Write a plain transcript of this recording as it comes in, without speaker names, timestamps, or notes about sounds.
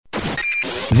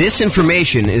This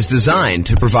information is designed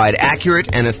to provide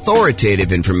accurate and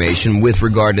authoritative information with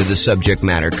regard to the subject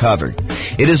matter covered.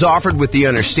 It is offered with the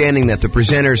understanding that the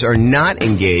presenters are not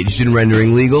engaged in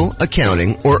rendering legal,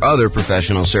 accounting, or other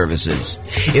professional services.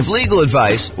 If legal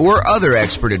advice or other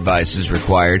expert advice is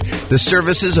required, the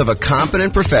services of a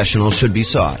competent professional should be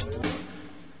sought.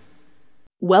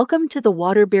 Welcome to the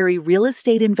Waterbury Real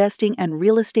Estate Investing and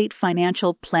Real Estate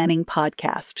Financial Planning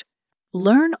Podcast.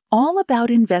 Learn all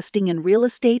about investing in real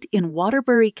estate in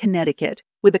Waterbury, Connecticut,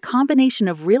 with a combination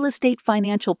of real estate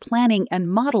financial planning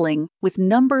and modeling with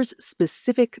numbers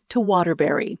specific to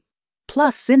Waterbury,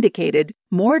 plus syndicated,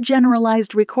 more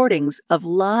generalized recordings of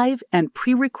live and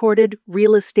pre-recorded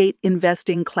real estate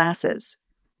investing classes.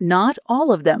 Not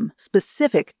all of them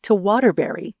specific to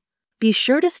Waterbury. Be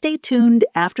sure to stay tuned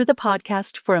after the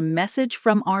podcast for a message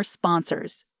from our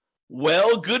sponsors.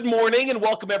 Well, good morning and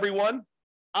welcome, everyone.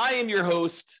 I am your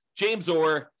host, James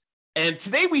Orr, and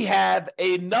today we have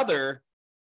another,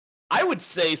 I would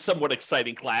say, somewhat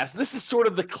exciting class. This is sort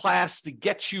of the class to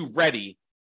get you ready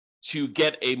to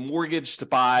get a mortgage to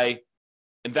buy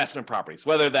investment properties,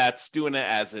 whether that's doing it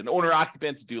as an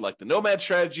owner-occupant to do like the nomad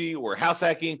strategy or house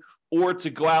hacking, or to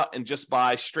go out and just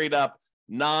buy straight up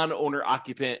non-owner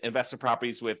occupant investment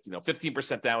properties with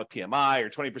 15% down with PMI, or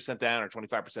 20% down, or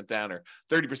 25% down, or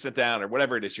 30% down, or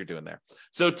whatever it is you're doing there.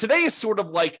 So today is sort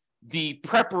of like the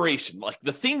preparation, like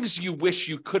the things you wish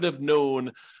you could have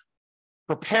known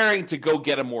preparing to go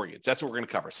get a mortgage. That's what we're going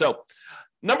to cover. So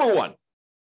number one,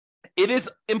 it is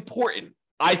important,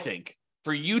 I think,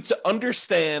 for you to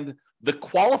understand the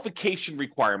qualification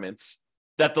requirements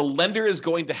that the lender is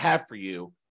going to have for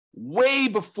you way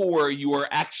before you are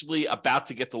actually about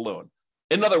to get the loan.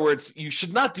 In other words, you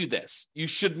should not do this. You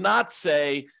should not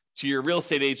say to your real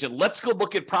estate agent, let's go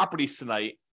look at properties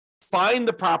tonight, find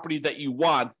the property that you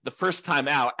want the first time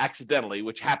out accidentally,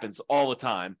 which happens all the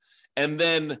time, and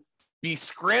then be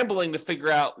scrambling to figure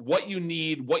out what you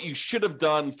need, what you should have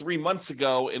done 3 months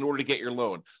ago in order to get your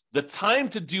loan. The time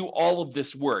to do all of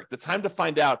this work, the time to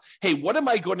find out, hey, what am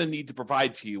I going to need to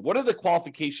provide to you? What are the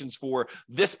qualifications for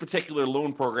this particular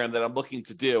loan program that I'm looking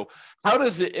to do? How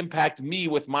does it impact me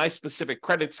with my specific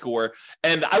credit score?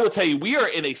 And I will tell you, we are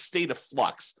in a state of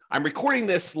flux. I'm recording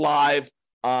this live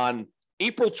on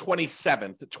April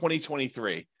 27th,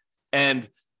 2023. And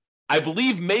I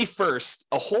believe May 1st,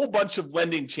 a whole bunch of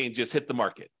lending changes hit the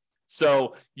market.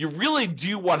 So you really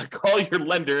do want to call your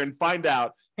lender and find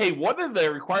out, hey, what are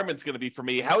the requirements going to be for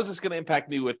me? How is this going to impact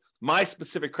me with my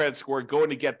specific credit score going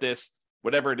to get this,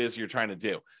 whatever it is you're trying to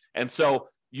do? And so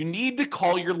you need to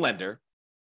call your lender.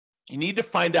 You need to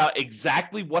find out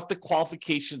exactly what the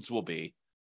qualifications will be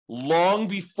long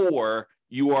before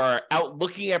you are out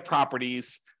looking at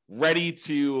properties ready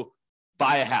to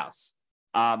buy a house.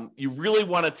 You really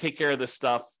want to take care of this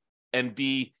stuff and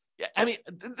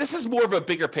this is more of a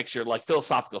bigger picture, like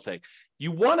philosophical thing.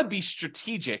 You want to be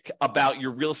strategic about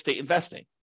your real estate investing.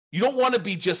 You don't want to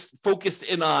be just focused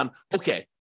in on, okay,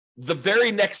 the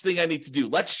very next thing I need to do,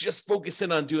 let's just focus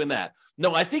in on doing that.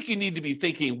 No, I think you need to be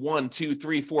thinking 1, 2,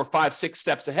 3, 4, 5, 6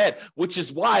 steps ahead, which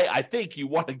is why I think you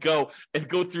want to go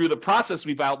through the process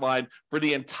we've outlined for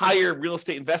the entire real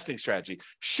estate investing strategy.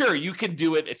 Sure, you can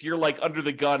do it if you're like under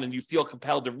the gun and you feel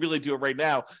compelled to really do it right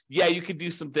now. Yeah, you can do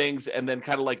some things and then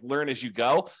kind of like learn as you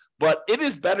go. But it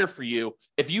is better for you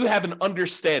if you have an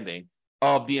understanding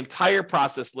of the entire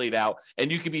process laid out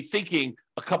and you can be thinking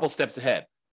a couple steps ahead.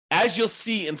 As you'll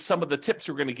see in some of the tips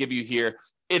we're going to give you here,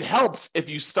 it helps if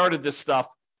you started this stuff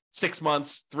 6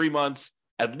 months, 3 months,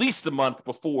 at least a month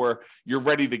before you're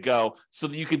ready to go, so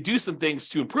that you can do some things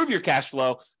to improve your cash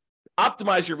flow,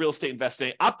 optimize your real estate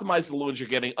investing, optimize the loans you're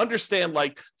getting, understand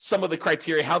like some of the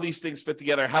criteria, how these things fit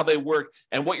together, how they work,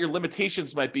 and what your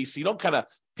limitations might be, so you don't kind of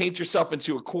paint yourself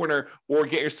into a corner or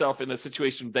get yourself in a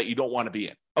situation that you don't want to be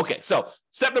in. Okay, so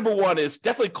step number one is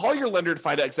definitely call your lender to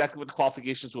find out exactly what the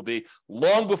qualifications will be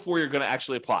long before you're going to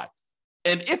actually apply.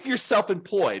 And if you're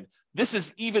self-employed, this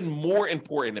is even more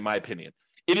important, in my opinion.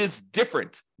 It is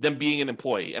different than being an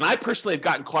employee. And I personally have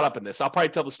gotten caught up in this. I'll probably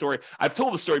tell the story. I've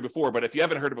told the story before, but if you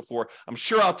haven't heard it before, I'm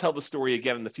sure I'll tell the story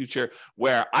again in the future,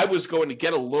 where I was going to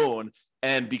get a loan.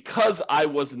 And because I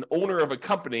was an owner of a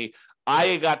company,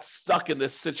 I got stuck in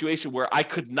this situation where I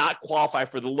could not qualify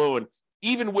for the loan,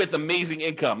 even with amazing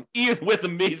income, even with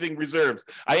amazing reserves.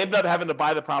 I ended up having to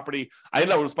buy the property. I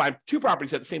ended up buying 2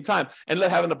 properties at the same time, and ended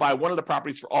up having to buy one of the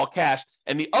properties for all cash.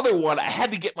 And the other one, I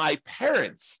had to get my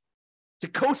parents to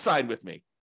co-sign with me.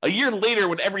 A year later,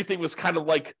 when everything was kind of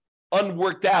like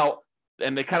unworked out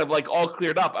and they kind of like all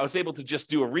cleared up, I was able to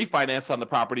just do a refinance on the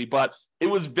property. But it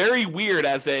was very weird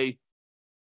as a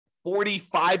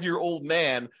 45-year-old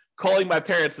man calling my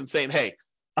parents and saying, hey,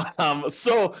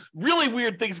 So really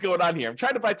weird things going on here. I'm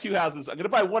trying to buy 2 houses. I'm going to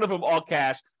buy one of them all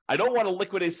cash. I don't want to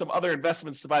liquidate some other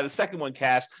investments to buy the second one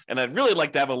cash, and I'd really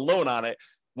like to have a loan on it.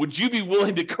 Would you be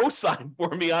willing to co-sign for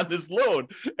me on this loan?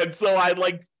 And so I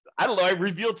don't know, I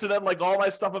revealed to them like all my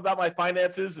stuff about my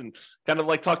finances and kind of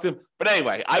like talk to them. But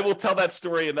anyway, I will tell that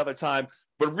story another time.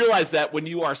 But realize that when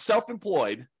you are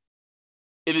self-employed,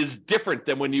 it is different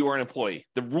than when you are an employee.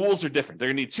 The rules are different. They're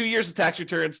going to need 2 years of tax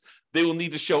returns. They will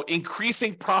need to show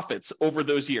increasing profits over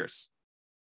those years.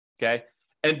 Okay.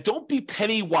 And don't be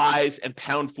penny wise and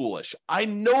pound foolish. I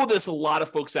know there's a lot of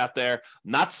folks out there.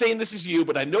 I'm not saying this is you,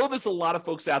 but I know there's a lot of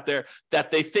folks out there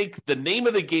that they think the name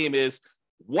of the game is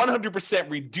 100%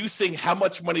 reducing how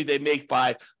much money they make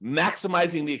by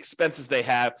maximizing the expenses they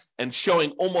have and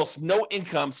showing almost no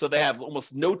income, so they have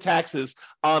almost no taxes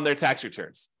on their tax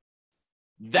returns.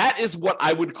 That is what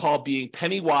I would call being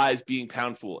penny wise, being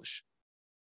pound foolish.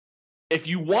 If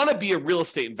you want to be a real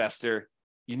estate investor,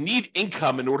 you need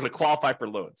income in order to qualify for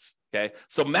loans, okay?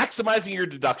 So maximizing your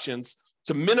deductions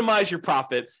to minimize your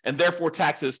profit and therefore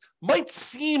taxes might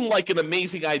seem like an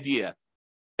amazing idea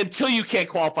until you can't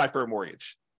qualify for a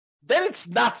mortgage. Then it's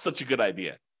not such a good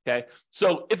idea, okay?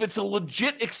 So if it's a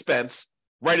legit expense,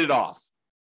 write it off.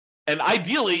 And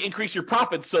ideally, increase your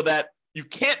profits so that you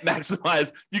can't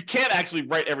maximize, you can't actually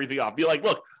write everything off. Be like,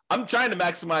 look, I'm trying to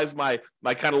maximize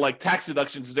my kind of like tax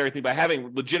deductions and everything by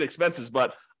having legit expenses,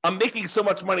 but I'm making so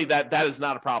much money that is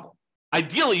not a problem.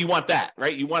 Ideally, you want that,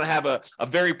 right? You want to have a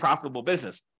very profitable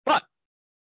business, but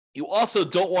you also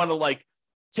don't want to like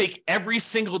take every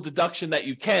single deduction that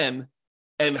you can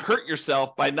and hurt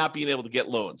yourself by not being able to get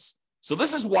loans. So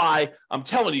this is why I'm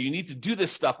telling you, you need to do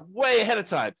this stuff way ahead of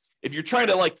time. If you're trying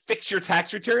to like fix your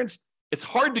tax returns, it's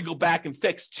hard to go back and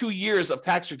fix 2 years of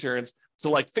tax returns to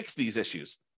like fix these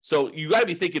issues. So you got to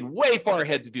be thinking way far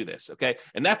ahead to do this, okay?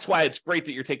 And that's why it's great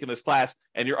that you're taking this class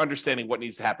and you're understanding what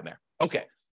needs to happen there. Okay,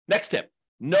 next tip,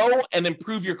 know and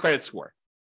improve your credit score.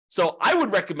 So I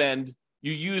would recommend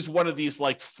you use one of these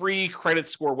like free credit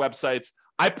score websites.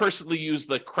 I personally use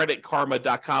the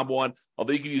creditkarma.com one,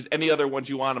 although you can use any other ones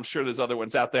you want. I'm sure there's other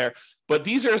ones out there, but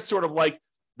these are sort of like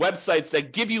websites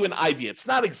that give you an idea. It's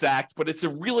not exact, but it's a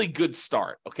really good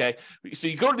start, okay? So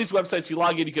you go to these websites, you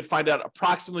log in, you can find out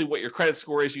approximately what your credit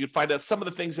score is. You can find out some of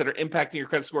the things that are impacting your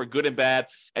credit score, good and bad,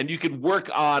 and you can work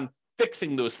on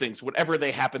fixing those things, whatever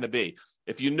they happen to be.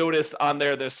 If you notice on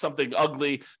there's something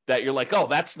ugly that you're like, oh,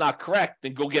 that's not correct,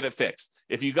 then go get it fixed.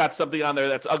 If you got something on there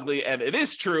that's ugly and it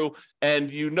is true,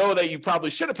 and you know that you probably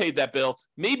should have paid that bill,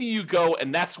 maybe you go,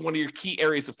 and that's one of your key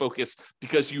areas of focus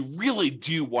because you really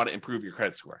do want to improve your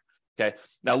credit score, okay?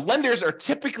 Now, lenders are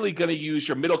typically going to use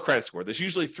your middle credit score. There's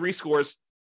usually 3 scores.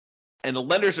 And the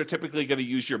lenders are typically going to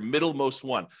use your middlemost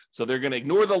one. So they're going to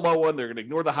ignore the low one, they're going to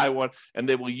ignore the high one, and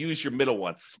they will use your middle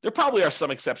one. There probably are some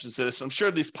exceptions to this. I'm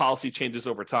sure these policy changes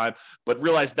over time, but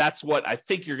realize that's what I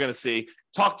think you're going to see.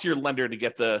 Talk to your lender to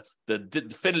get the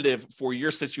definitive for your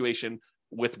situation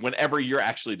with whenever you're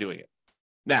actually doing it.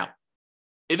 Now,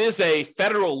 it is a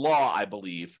federal law, I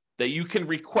believe, that you can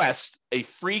request a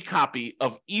free copy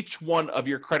of each one of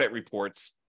your credit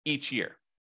reports each year.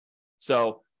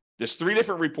 So there's 3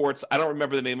 different reports. I don't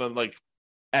remember the name of them, like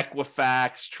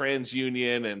Equifax,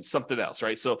 TransUnion, and something else,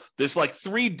 right? So there's like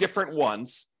 3 different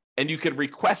ones, and you can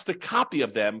request a copy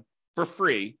of them for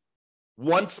free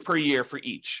once per year for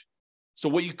each. So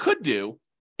what you could do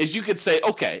is you could say,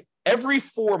 okay, every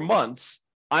 4 months,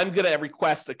 I'm going to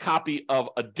request a copy of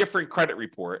a different credit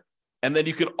report, and then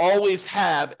you could always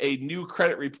have a new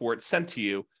credit report sent to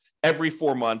you every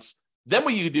 4 months. Then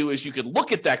what you do is you could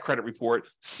look at that credit report,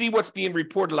 see what's being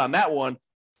reported on that one,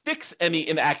 fix any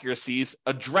inaccuracies,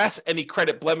 address any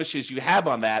credit blemishes you have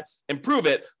on that, improve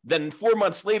it. Then 4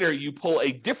 months later, you pull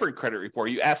a different credit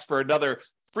report. You ask for another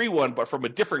free one, but from a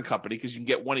different company because you can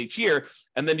get one each year.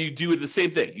 And then you do the same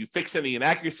thing. You fix any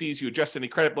inaccuracies, you address any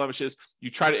credit blemishes,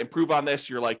 you try to improve on this.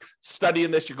 You're like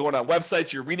studying this, you're going on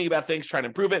websites, you're reading about things, trying to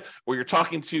improve it, or you're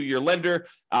talking to your lender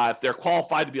if they're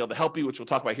qualified to be able to help you, which we'll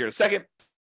talk about here in a second.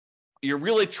 You're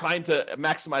really trying to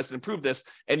maximize and improve this,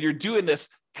 and you're doing this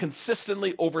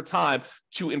consistently over time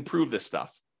to improve this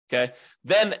stuff, okay?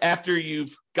 Then after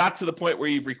you've got to the point where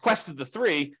you've requested the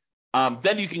 3,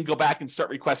 then you can go back and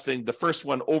start requesting the first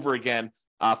one over again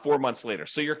 4 months later.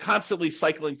 So you're constantly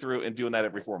cycling through and doing that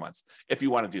every 4 months if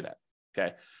you want to do that,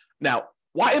 okay? Now,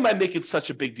 why am I making such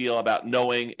a big deal about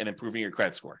knowing and improving your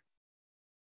credit score?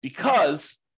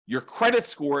 Because your credit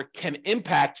score can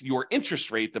impact your interest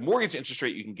rate, the mortgage interest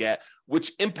rate you can get,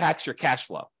 which impacts your cash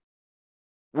flow.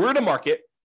 We're in a market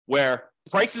where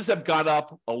prices have gone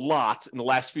up a lot in the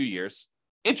last few years.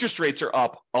 Interest rates are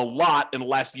up a lot in the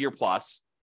last year plus.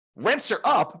 Rents are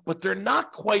up, but they're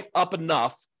not quite up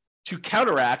enough to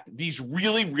counteract these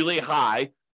really, really high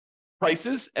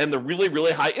prices and the really,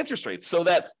 really high interest rates, so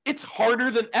that it's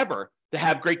harder than ever to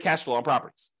have great cash flow on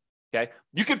properties. Okay.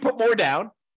 You can put more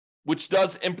down, which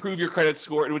does improve your credit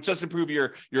score, and which does improve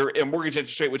your mortgage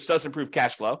interest rate, which does improve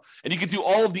cash flow. And you can do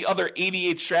all of the other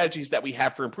 88 strategies that we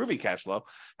have for improving cash flow.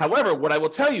 However, what I will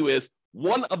tell you is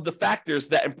one of the factors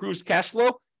that improves cash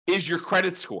flow is your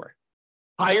credit score.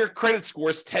 Higher credit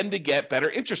scores tend to get better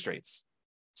interest rates.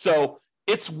 So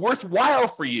it's worthwhile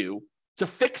for you to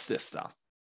fix this stuff,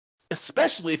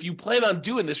 especially if you plan on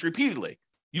doing this repeatedly.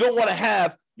 You don't want to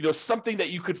have, something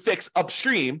that you could fix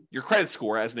upstream, your credit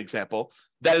score, as an example,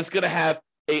 that is going to have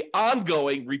an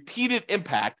ongoing, repeated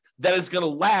impact that is going to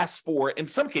last for, in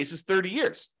some cases, 30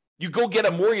 years. You go get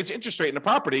a mortgage interest rate in a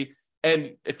property,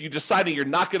 and if you decide you're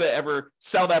not going to ever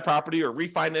sell that property or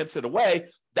refinance it away,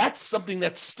 that's something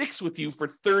that sticks with you for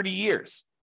 30 years.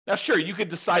 Now, sure, you could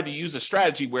decide to use a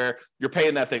strategy where you're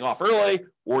paying that thing off early,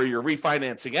 or you're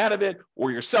refinancing out of it, or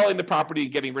you're selling the property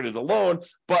and getting rid of the loan.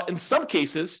 But in some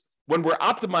cases, when we're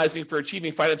optimizing for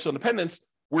achieving financial independence,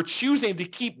 we're choosing to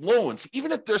keep loans,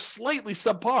 even if they're slightly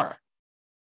subpar.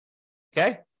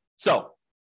 Okay? So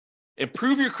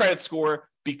improve your credit score,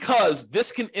 because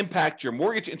this can impact your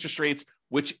mortgage interest rates,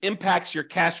 which impacts your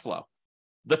cash flow.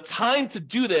 The time to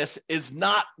do this is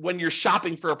not when you're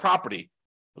shopping for a property.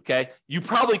 Okay, you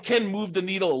probably can move the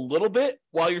needle a little bit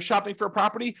while you're shopping for a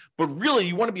property, but really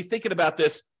you want to be thinking about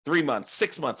this 3 months,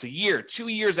 6 months, a year, 2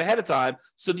 years ahead of time,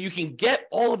 so that you can get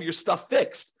all of your stuff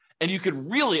fixed and you can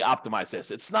really optimize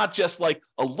this. It's not just like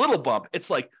a little bump, it's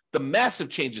like the massive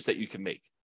changes that you can make.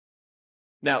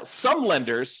 Now, some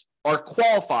lenders are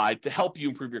qualified to help you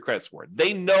improve your credit score.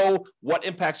 They know what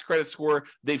impacts credit score.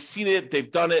 They've seen it,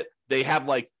 they've done it. They have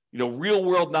real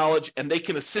world knowledge, and they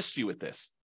can assist you with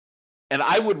this. And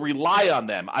I would rely on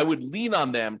them. I would lean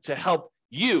on them to help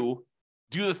you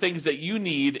do the things that you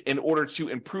need in order to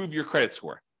improve your credit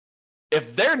score.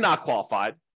 If they're not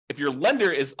qualified, if your lender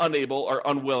is unable or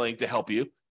unwilling to help you,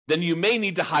 then you may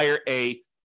need to hire a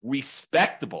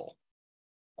respectable,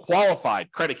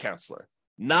 qualified credit counselor,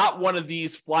 not one of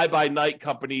these fly-by-night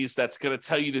companies that's going to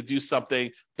tell you to do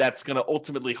something that's going to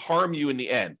ultimately harm you in the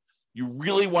end. You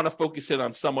really want to focus in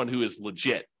on someone who is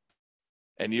legit.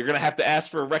 And you're going to have to ask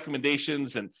for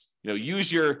recommendations and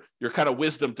use your kind of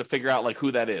wisdom to figure out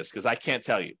who that is, because I can't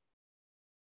tell you.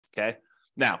 Okay.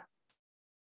 Now,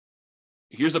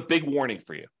 here's a big warning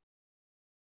for you.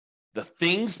 The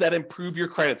things that improve your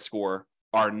credit score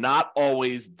are not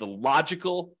always the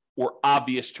logical or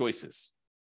obvious choices.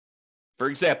 For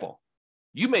example,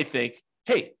 you may think,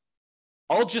 hey,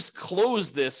 I'll just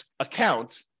close this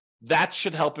account. That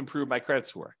should help improve my credit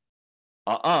score.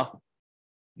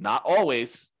 Not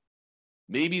always.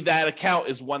 Maybe that account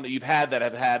is one that you've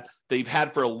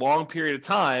had for a long period of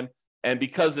time, and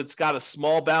because it's got a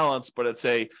small balance, but it's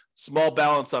a small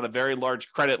balance on a very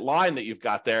large credit line that you've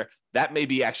got there, that may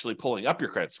be actually pulling up your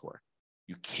credit score.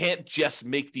 You can't just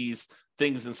make these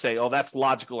things and say, oh, that's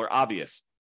logical or obvious.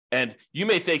 And you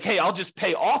may think, hey, I'll just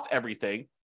pay off everything.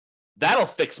 That'll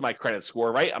fix my credit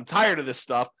score, right? I'm tired of this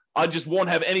stuff. I just won't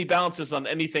have any balances on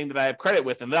anything that I have credit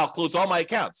with, and then I'll close all my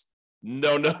accounts.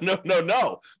 No.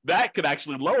 That could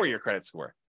actually lower your credit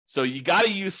score. So you got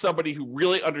to use somebody who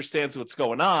really understands what's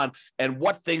going on and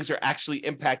what things are actually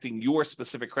impacting your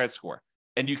specific credit score.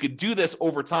 And you could do this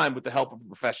over time with the help of a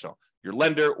professional, your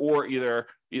lender, or either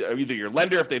your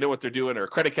lender if they know what they're doing, or a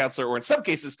credit counselor, or in some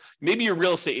cases, maybe your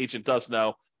real estate agent does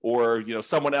know, or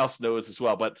someone else knows as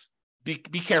well. But be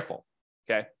careful.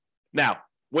 Okay. Now,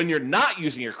 when you're not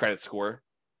using your credit score,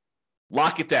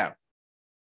 lock it down.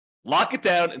 Lock it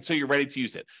down until you're ready to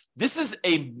use it. This is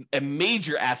a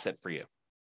major asset for you.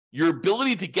 Your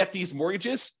ability to get these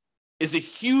mortgages is a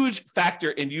huge factor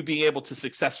in you being able to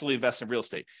successfully invest in real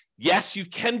estate. Yes, you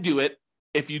can do it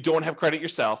if you don't have credit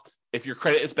yourself, if your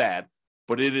credit is bad,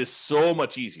 but it is so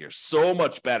much easier, so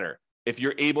much better if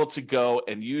you're able to go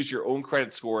and use your own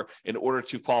credit score in order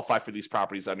to qualify for these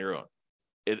properties on your own.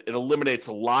 It eliminates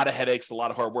a lot of headaches, a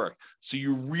lot of hard work. So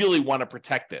you really want to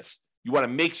protect this. You want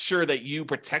to make sure that you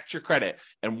protect your credit.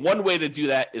 And one way to do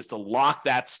that is to lock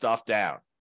that stuff down.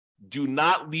 Do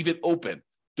not leave it open.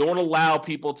 Don't allow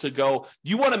people to go.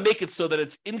 You want to make it so that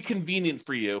it's inconvenient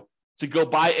for you to go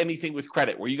buy anything with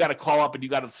credit, where you got to call up and you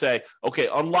got to say, okay,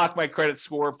 unlock my credit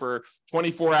score for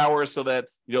 24 hours so that,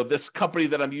 this company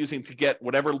that I'm using to get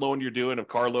whatever loan you're doing, a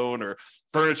car loan or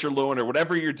furniture loan or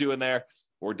whatever you're doing there,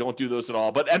 or don't do those at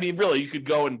all. But I mean, really, you could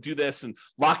go and do this and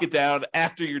lock it down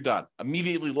after you're done.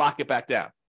 Immediately lock it back down.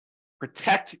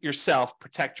 Protect yourself,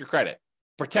 protect your credit.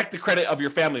 Protect the credit of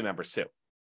your family members too.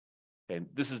 And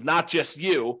this is not just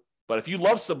you, but if you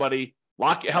love somebody,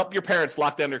 help your parents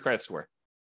lock down their credit score,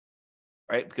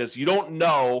 right? Because you don't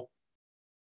know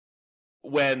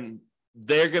when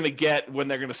they're going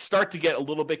to start to get a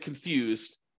little bit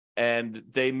confused, and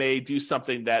they may do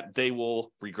something that they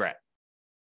will regret.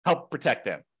 Help protect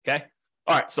them, okay?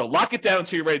 All right, so lock it down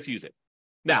until you're ready to use it.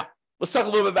 Now, let's talk a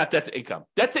little bit about debt to income.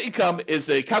 Debt to income is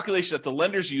a calculation that the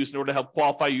lenders use in order to help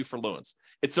qualify you for loans.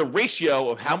 It's a ratio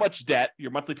of how much debt,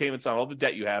 your monthly payments on all the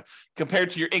debt you have, compared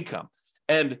to your income.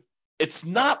 And it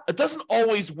doesn't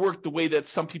always work the way that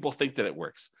some people think that it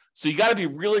works. So you got to be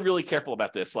really, really careful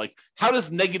about this. Like, how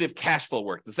does negative cash flow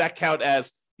work? Does that count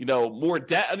as, more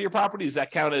debt on your property? Does that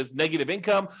count as negative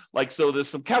income? So there's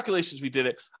some calculations we did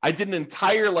it. I did an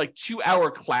entire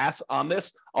 2-hour class on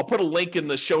this. I'll put a link in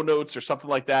the show notes or something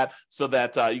like that so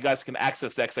that you guys can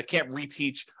access that, because I can't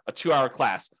reteach a 2-hour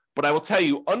class. But I will tell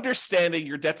you, understanding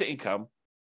your debt to income,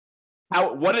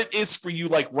 what it is for you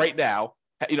right now,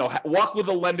 walk with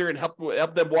a lender and help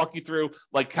them walk you through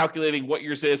calculating what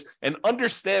yours is, and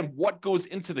understand what goes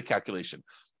into the calculation.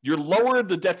 Your lower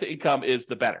the debt to income is,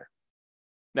 the better.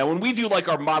 Now, when we do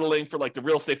our modeling for the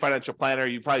real estate financial planner,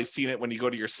 you've probably seen it when you go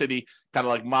to your city, kind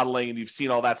of modeling, and you've seen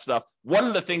all that stuff. One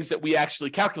of the things that we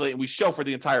actually calculate and we show for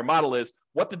the entire model is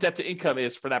what the debt to income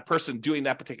is for that person doing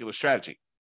that particular strategy.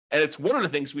 And it's one of the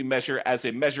things we measure as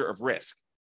a measure of risk.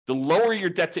 The lower your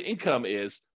debt to income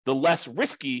is, the less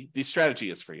risky the strategy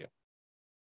is for you.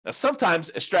 Now, sometimes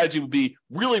a strategy would be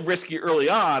really risky early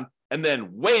on and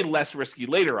then way less risky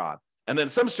later on. And then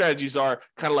some strategies are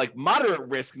kind of moderate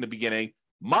risk in the beginning,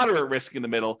 moderate risk in the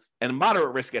middle, and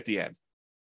moderate risk at the end.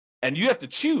 And you have to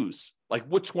choose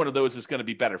which one of those is going to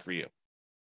be better for you.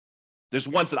 There's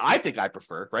ones that I think I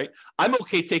prefer, right? I'm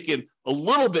okay taking a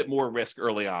little bit more risk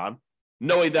early on,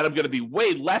 knowing that I'm going to be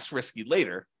way less risky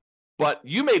later. But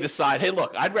you may decide, hey,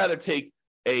 look, I'd rather take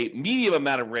a medium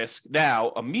amount of risk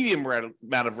now, a medium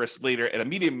amount of risk later, and a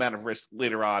medium amount of risk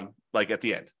later on, at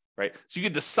the end, right? So you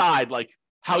can decide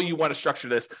how you want to structure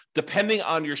this depending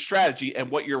on your strategy and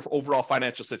what your overall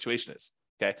financial situation is,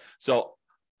 okay? So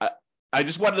I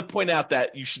just wanted to point out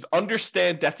that you should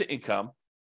understand debt to income,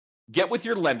 get with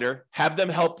your lender, have them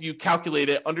help you calculate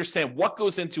it, understand what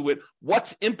goes into it,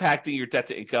 what's impacting your debt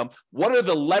to income, what are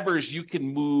the levers you can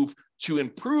move to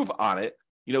improve on it.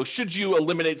 Should you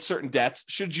eliminate certain debts?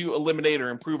 Should you eliminate or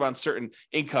improve on certain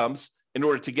incomes in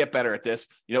order to get better at this?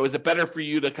 Is it better for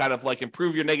you to kind of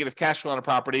improve your negative cash flow on a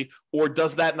property, or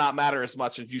does that not matter as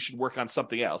much and you should work on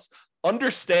something else?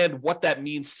 Understand what that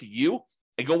means to you,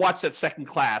 and go watch that second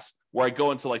class where I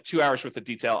go into 2 hours worth of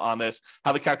detail on this,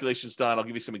 how the calculation is done. I'll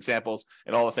give you some examples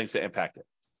and all the things that impact it.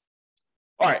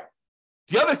 All right.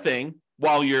 The other thing,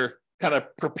 while you're kind of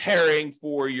preparing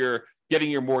for getting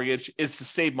your mortgage, is to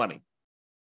save money.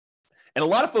 And a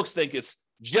lot of folks think it's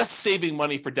just saving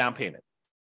money for down payment.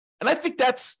 And I think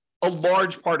that's a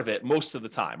large part of it most of the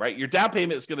time, right? Your down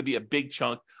payment is going to be a big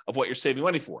chunk of what you're saving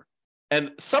money for.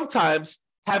 And sometimes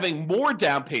having more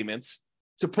down payments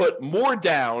to put more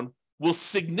down will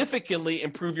significantly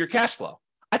improve your cash flow.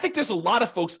 I think there's a lot of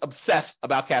folks obsessed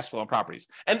about cash flow on properties,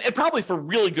 and probably for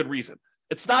really good reason.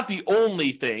 It's not the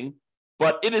only thing,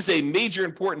 but it is a major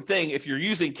important thing if you're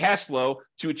using cash flow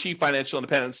to achieve financial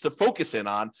independence, to focus in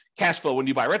on cash flow when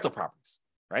you buy rental properties,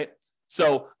 right?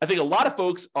 So I think a lot of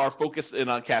folks are focused in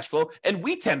on cash flow, and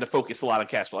we tend to focus a lot on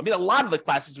cash flow. I mean, a lot of the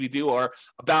classes we do are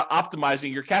about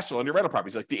optimizing your cash flow on your rental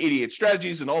properties, like the 88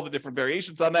 strategies and all the different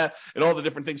variations on that and all the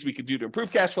different things we can do to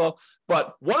improve cash flow.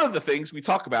 But one of the things we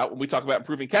talk about when we talk about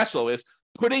improving cash flow is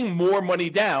putting more money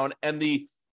down and the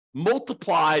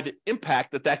multiplied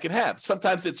impact that can have.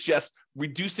 Sometimes it's just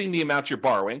reducing the amount you're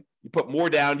borrowing. You put more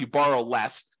down, you borrow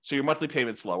less, so your monthly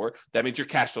payment's lower. That means your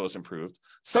cash flow is improved.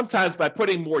 Sometimes by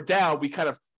putting more down, we kind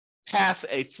of pass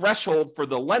a threshold for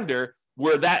the lender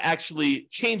where that actually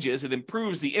changes and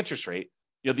improves the interest rate.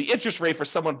 The interest rate for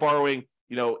someone borrowing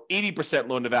 80%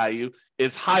 loan to value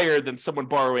is higher than someone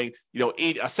borrowing, a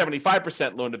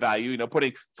 75% loan to value,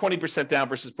 putting 20% down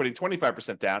versus putting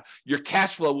 25% down. Your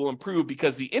cash flow will improve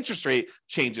because the interest rate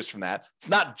changes from that. It's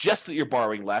not just that you're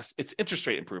borrowing less, it's interest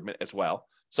rate improvement as well.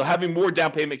 So having more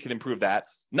down payment can improve that.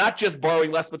 Not just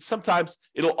borrowing less, but sometimes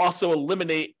it'll also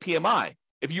eliminate PMI.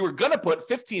 If you were going to put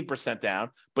 15%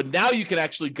 down, but now you can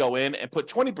actually go in and put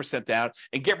 20% down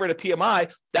and get rid of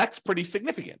PMI, that's pretty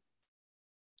significant.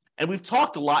 And we've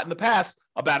talked a lot in the past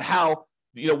about how,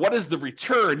 what is the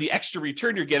return, the extra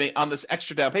return you're getting on this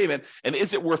extra down payment, and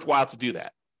is it worthwhile to do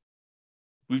that?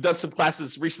 We've done some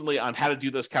classes recently on how to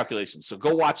do those calculations, so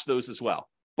go watch those as well.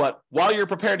 But while you're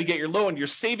preparing to get your loan, you're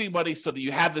saving money so that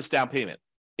you have this down payment.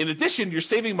 In addition, you're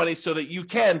saving money so that you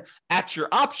can, at your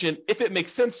option, if it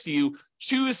makes sense to you,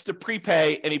 choose to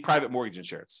prepay any private mortgage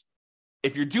insurance.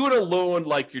 If you're doing a loan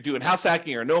like you're doing house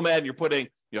hacking or Nomad, and you're putting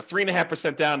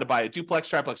 3.5% down to buy a duplex,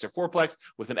 triplex, or fourplex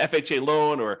with an FHA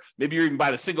loan, or maybe you're even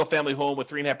buying a single family home with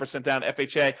 3.5% down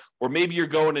FHA, or maybe you're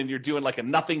going and you're doing like a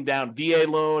nothing down VA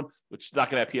loan, which is not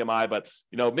going to have PMI, but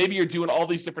maybe you're doing all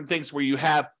these different things where you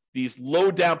have these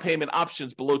low down payment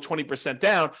options below 20%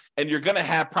 down, and you're going to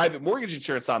have private mortgage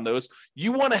insurance on those.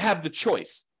 You want to have the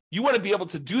choice. You want to be able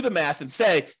to do the math and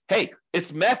say, hey,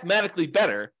 it's mathematically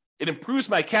better. It improves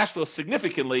my cash flow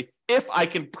significantly if I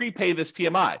can prepay this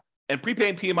PMI. And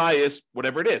prepaying PMI is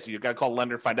whatever it is. You've got to call a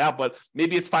lender and find out, but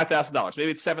maybe it's $5,000,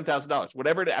 maybe it's $7,000,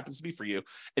 whatever it happens to be for you.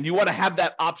 And you want to have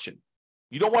that option.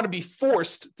 You don't want to be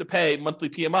forced to pay monthly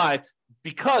PMI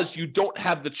because you don't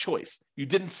have the choice. You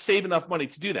didn't save enough money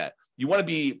to do that. You want to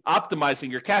be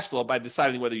optimizing your cash flow by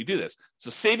deciding whether you do this. So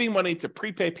saving money to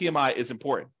prepay PMI is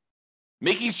important.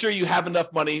 Making sure you have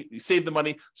enough money, you save the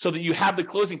money so that you have the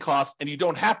closing costs and you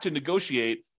don't have to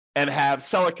negotiate and have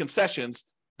seller concessions,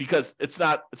 because it's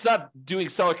not doing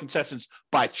seller concessions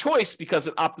by choice because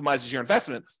it optimizes your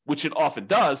investment, which it often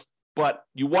does, but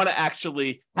you want to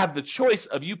actually have the choice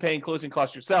of you paying closing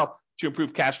costs yourself to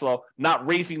improve cash flow, not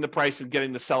raising the price and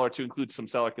getting the seller to include some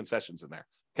seller concessions in there.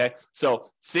 Okay, so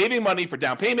saving money for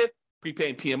down payment,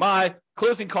 prepaying PMI,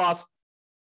 closing costs,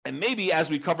 and maybe, as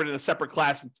we covered in a separate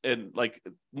class and like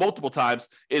multiple times,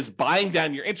 is buying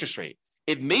down your interest rate.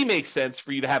 It may make sense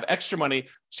for you to have extra money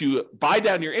to buy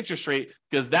down your interest rate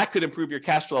because that could improve your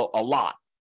cash flow a lot.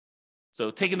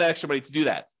 So taking that extra money to do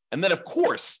that. And then, of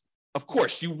course,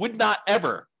 you would not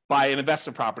ever buy an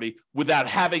investment property without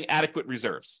having adequate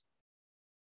reserves.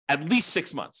 At least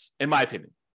 6 months, in my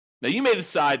opinion. Now, you may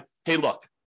decide, hey, look,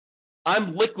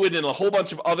 I'm liquid in a whole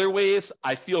bunch of other ways.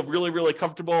 I feel really, really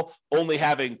comfortable only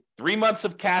having 3 months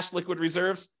of cash liquid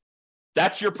reserves.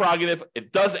 That's your prerogative.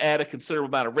 It does add a considerable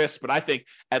amount of risk, but I think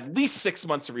at least 6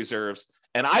 months of reserves.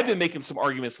 And I've been making some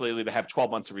arguments lately to have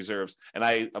 12 months of reserves. And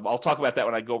I'll talk about that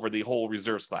when I go over the whole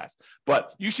reserves class.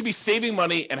 But you should be saving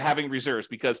money and having reserves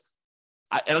because,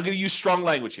 and I'm going to use strong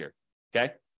language here,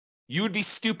 okay? You would be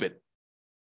stupid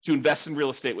to invest in real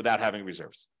estate without having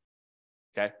reserves,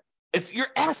 okay? You're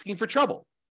asking for trouble.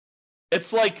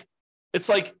 It's like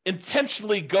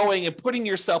intentionally going and putting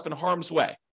yourself in harm's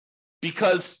way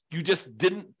because you just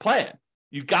didn't plan.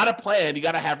 You got to plan. You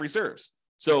got to have reserves.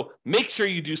 So make sure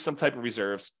you do some type of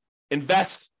reserves.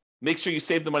 Invest. Make sure you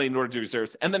save the money in order to do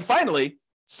reserves. And then finally,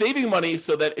 saving money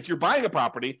so that if you're buying a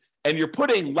property and you're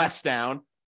putting less down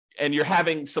and you're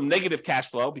having some negative cash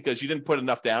flow because you didn't put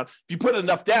enough down. If you put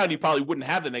enough down, you probably wouldn't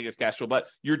have the negative cash flow, but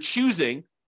you're choosing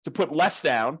to put less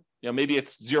down. Maybe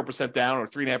it's 0% down or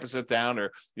 3.5% down,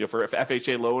 or for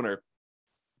FHA loan, or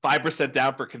 5%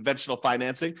 down for conventional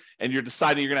financing, and you're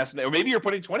deciding you're going to have some, or maybe you're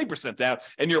putting 20% down,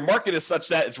 and your market is such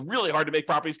that it's really hard to make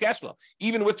properties cash flow,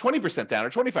 even with 20% down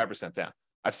or 25% down.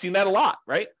 I've seen that a lot,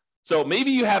 right? So maybe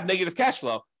you have negative cash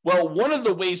flow. Well, one of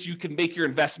the ways you can make your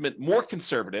investment more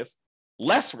conservative,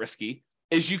 less risky,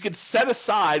 is you can set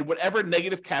aside whatever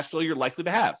negative cash flow you're likely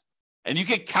to have, and you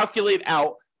can calculate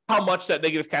out how much that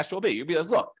negative cash flow will be. You'll be like,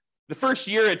 look, the first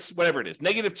year, it's whatever it is,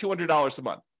 negative $200 a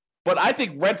month. But I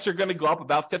think rents are going to go up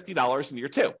about $50 in year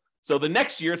 2. So the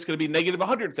next year, it's going to be negative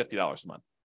 $150 a month.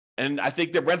 And I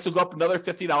think the rents will go up another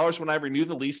 $50 when I renew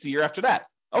the lease the year after that.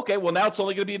 Okay, well, now it's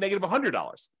only going to be a negative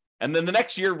 $100. And then the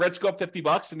next year, rents go up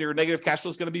 $50 and your negative cash flow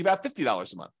is going to be about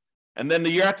 $50 a month. And then the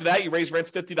year after that, you raise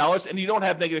rents $50 and you don't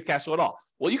have negative cash flow at all.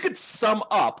 Well, you could sum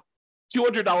up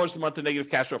 $200 a month in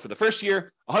negative cash flow for the first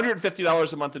year,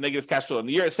 $150 a month in negative cash flow in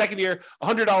the second year,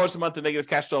 $100 a month in negative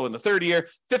cash flow in the third year,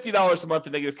 $50 a month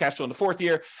in negative cash flow in the fourth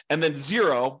year, and then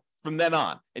zero from then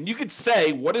on. And you could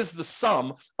say, what is the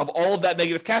sum of all of that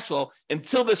negative cash flow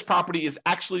until this property is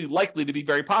actually likely to be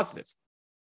very positive?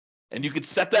 And you could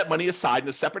set that money aside in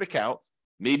a separate account,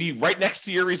 maybe right next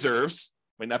to your reserves,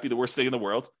 might not be the worst thing in the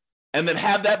world, and then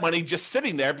have that money just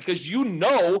sitting there because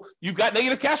you've got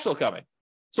negative cash flow coming.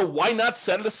 So why not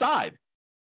set it aside?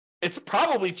 It's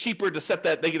probably cheaper to set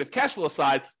that negative cash flow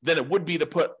aside than it would be to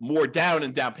put more down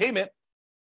in down payment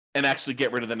and actually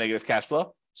get rid of the negative cash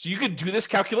flow. So you could do this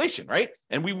calculation, right?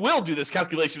 And we will do this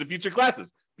calculation in future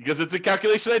classes because it's a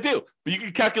calculation I do. But you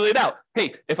can calculate out,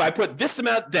 hey, if I put this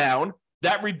amount down,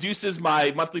 that reduces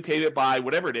my monthly payment by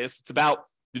whatever it is. It's about,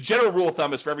 the general rule of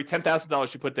thumb is for every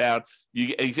 $10,000 you put down,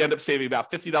 you end up saving about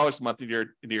 $50 a month in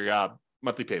your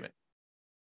monthly payment.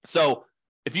 So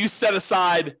if you set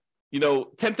aside,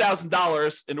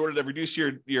 $10,000 in order to reduce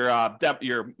your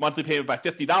monthly payment by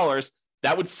 $50,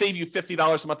 that would save you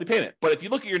 $50 a monthly payment. But if you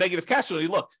look at your negative cash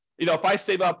flow, if I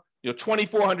save up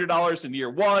 $2,400 in year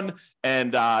one,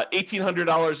 and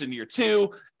 $1,800 in year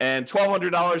two, and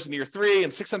 $1,200 in year three,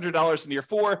 and $600 in year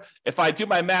four. If I do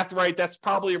my math right, that's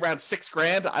probably around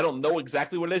 $6,000. I don't know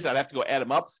exactly what it is. I'd have to go add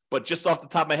them up, but just off the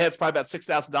top of my head, it's probably about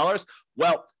 $6,000.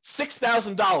 Well,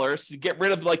 $6,000 to get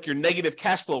rid of like your negative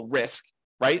cash flow risk,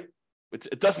 right?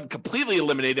 It doesn't completely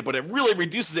eliminate it, but it really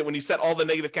reduces it when you set all the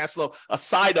negative cash flow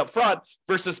aside up front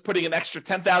versus putting an extra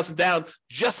 $10,000 down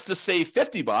just to save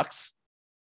 $50.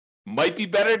 Might be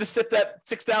better to set that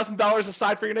 $6,000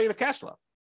 aside for your negative cash flow.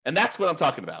 And that's what I'm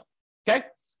talking about. Okay.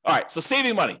 All right. So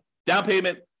saving money, down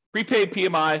payment, prepaid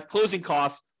PMI, closing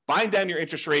costs, buying down your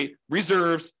interest rate,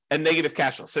 reserves, and negative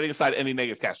cash flow, setting aside any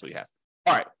negative cash flow you have.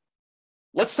 All right.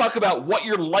 Let's talk about what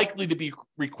you're likely to be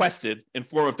requested in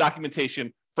form of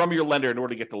documentation from your lender in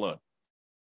order to get the loan.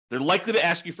 They're likely to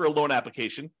ask you for a loan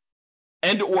application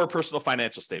and or a personal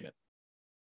financial statement.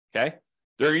 Okay.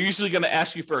 They're usually going to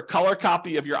ask you for a color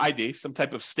copy of your ID, some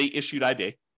type of state issued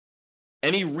ID,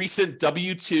 any recent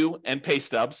W-2 and pay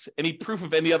stubs, any proof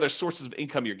of any other sources of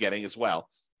income you're getting as well.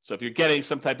 So if you're getting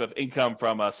some type of income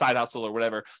from a side hustle or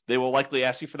whatever, they will likely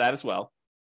ask you for that as well.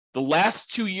 The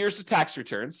last 2 years of tax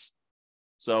returns.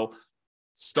 So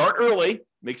start early,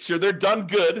 make sure they're done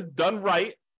good, done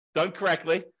right, done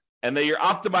correctly, and that you're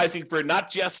optimizing for not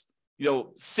just,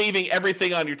 saving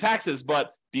everything on your taxes,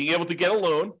 but being able to get a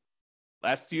loan.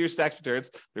 Last 2 years tax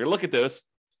returns, they're going to look at those.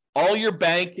 All your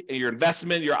bank and your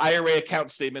investment, your IRA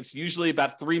account statements, usually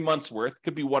about 3 months worth.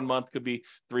 Could be 1 month, could be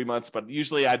 3 months, but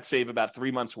usually I'd save about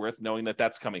 3 months worth, knowing that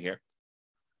that's coming here.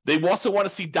 They also want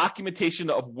to see documentation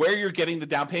of where you're getting the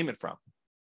down payment from.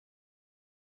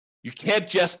 You can't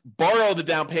just borrow the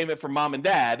down payment from mom and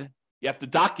dad. You have to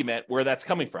document where that's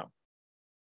coming from.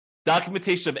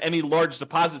 Documentation of any large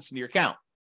deposits in your account.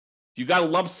 If you got a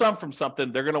lump sum from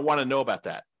something, they're going to want to know about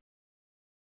that.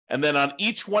 And then on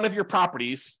each one of your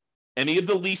properties, any of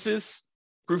the leases,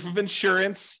 proof of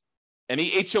insurance,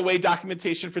 any HOA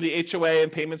documentation for the HOA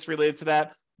and payments related to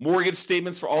that, mortgage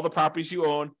statements for all the properties you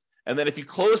own. And then if you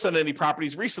closed on any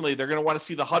properties recently, they're going to want to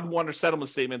see the HUD-1 or settlement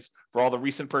statements for all the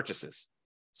recent purchases.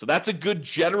 So that's a good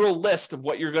general list of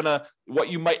what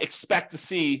you might expect to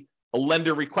see a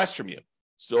lender request from you.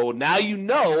 So now you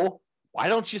know, why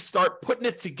don't you start putting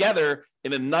it together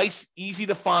in a nice, easy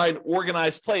to find,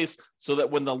 organized place so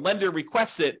that when the lender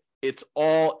requests it, it's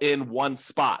all in one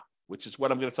spot, which is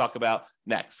what I'm going to talk about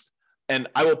next. And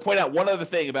I will point out one other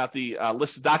thing about the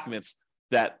list of documents,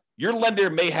 that your lender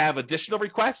may have additional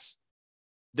requests.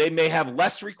 They may have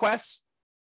less requests,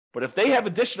 but if they have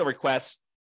additional requests,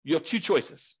 you have two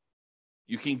choices.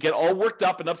 You can get all worked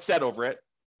up and upset over it.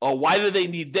 Oh, why do they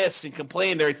need this, and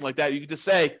complain and everything like that? You can just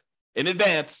say in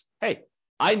advance, hey,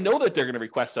 I know that they're going to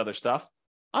request other stuff.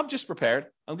 I'm just prepared.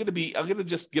 I'm going to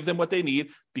just give them what they need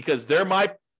because they're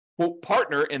my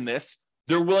partner in this.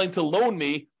 They're willing to loan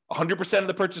me 100% of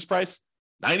the purchase price,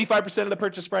 95% of the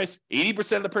purchase price,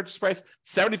 80% of the purchase price,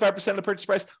 75% of the purchase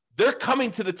price. They're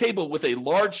coming to the table with a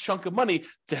large chunk of money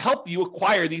to help you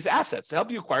acquire these assets, to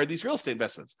help you acquire these real estate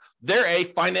investments. They're a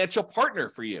financial partner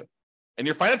for you. And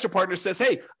your financial partner says,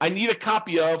 hey, I need a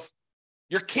copy of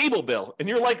your cable bill. And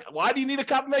you're like, why do you need a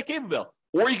copy of my cable bill?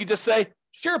 Or you could just say,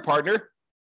 sure, partner,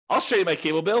 I'll show you my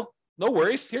cable bill. No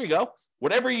worries. Here you go.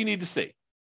 Whatever you need to see.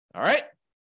 All right.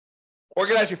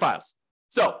 Organize your files.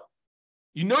 So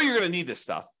you know you're going to need this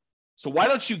stuff. So why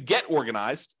don't you get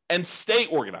organized and stay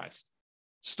organized?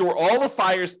 Store all the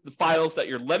files that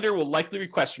your lender will likely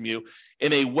request from you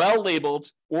in a well-labeled,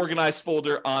 organized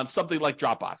folder on something like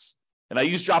Dropbox. And I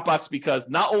use Dropbox because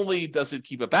not only does it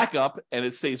keep a backup and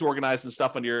it stays organized and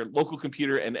stuff on your local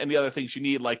computer and any other things you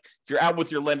need, like if you're out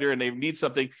with your lender and they need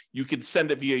something, you can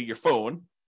send it via your phone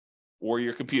or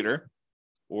your computer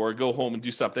or go home and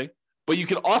do something. But you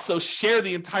can also share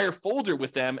the entire folder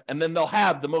with them, and then they'll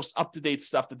have the most up-to-date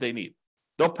stuff that they need.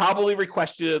 They'll probably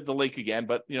request you the link again,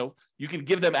 but you can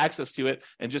give them access to it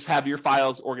and just have your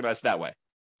files organized that way.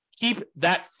 Keep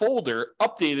that folder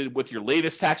updated with your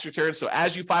latest tax return. So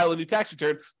as you file a new tax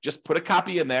return, just put a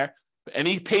copy in there.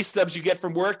 Any pay stubs you get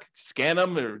from work, scan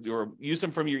them or use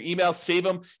them from your email, save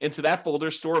them into that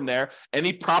folder, store them there.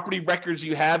 Any property records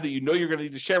you have that you're going to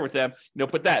need to share with them,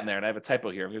 put that in there. And I have a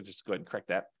typo here. I'm going to just go ahead and correct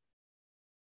that.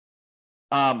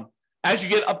 As you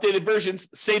get updated versions,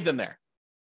 save them there.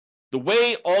 That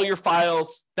way all your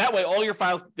files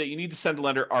that you need to send to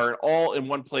lender are all in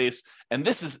one place. And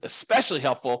this is especially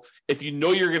helpful if you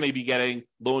know you're going to be getting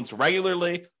loans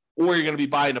regularly, or you're going to be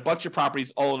buying a bunch of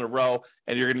properties all in a row,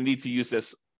 and you're going to need to use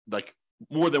this like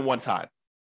more than one time.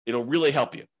 It'll really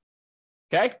help you.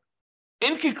 Okay?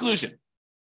 In conclusion,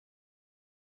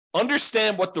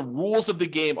 understand what the rules of the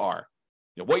game are.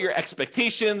 what your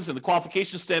expectations and the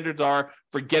qualification standards are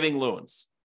for getting loans.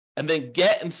 And then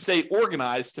get and stay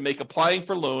organized to make applying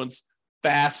for loans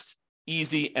fast,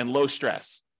 easy, and low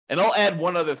stress. And I'll add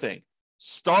one other thing.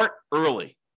 Start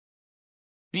early.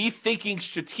 Be thinking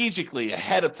strategically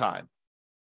ahead of time.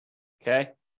 Okay?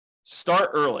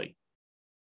 Start early.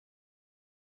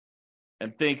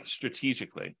 And think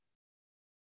strategically.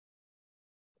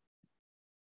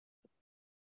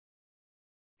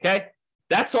 Okay?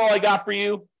 That's all I got for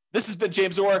you. This has been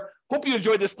James Orr. Hope you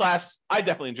enjoyed this class. I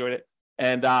definitely enjoyed it.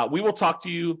 And we will talk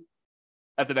to you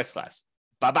at the next class.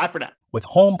 Bye-bye for now. With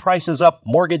home prices up,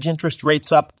 mortgage interest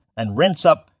rates up, and rents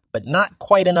up, but not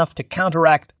quite enough to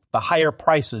counteract the higher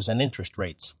prices and interest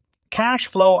rates, cash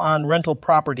flow on rental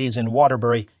properties in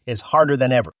Waterbury is harder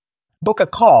than ever. Book a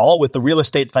call with the Real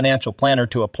Estate Financial Planner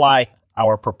to apply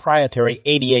our proprietary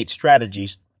 88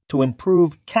 strategies to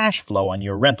improve cash flow on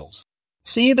your rentals.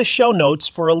 See the show notes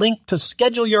for a link to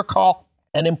schedule your call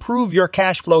and improve your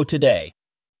cash flow today.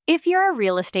 If you're a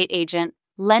real estate agent,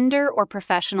 lender, or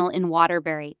professional in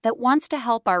Waterbury that wants to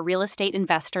help our real estate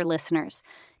investor listeners,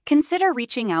 consider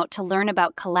reaching out to learn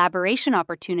about collaboration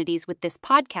opportunities with this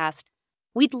podcast.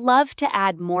 We'd love to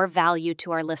add more value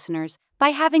to our listeners by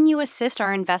having you assist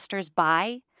our investors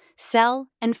buy, sell,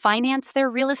 and finance their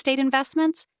real estate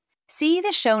investments. See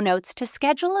the show notes to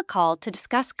schedule a call to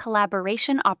discuss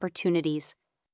collaboration opportunities.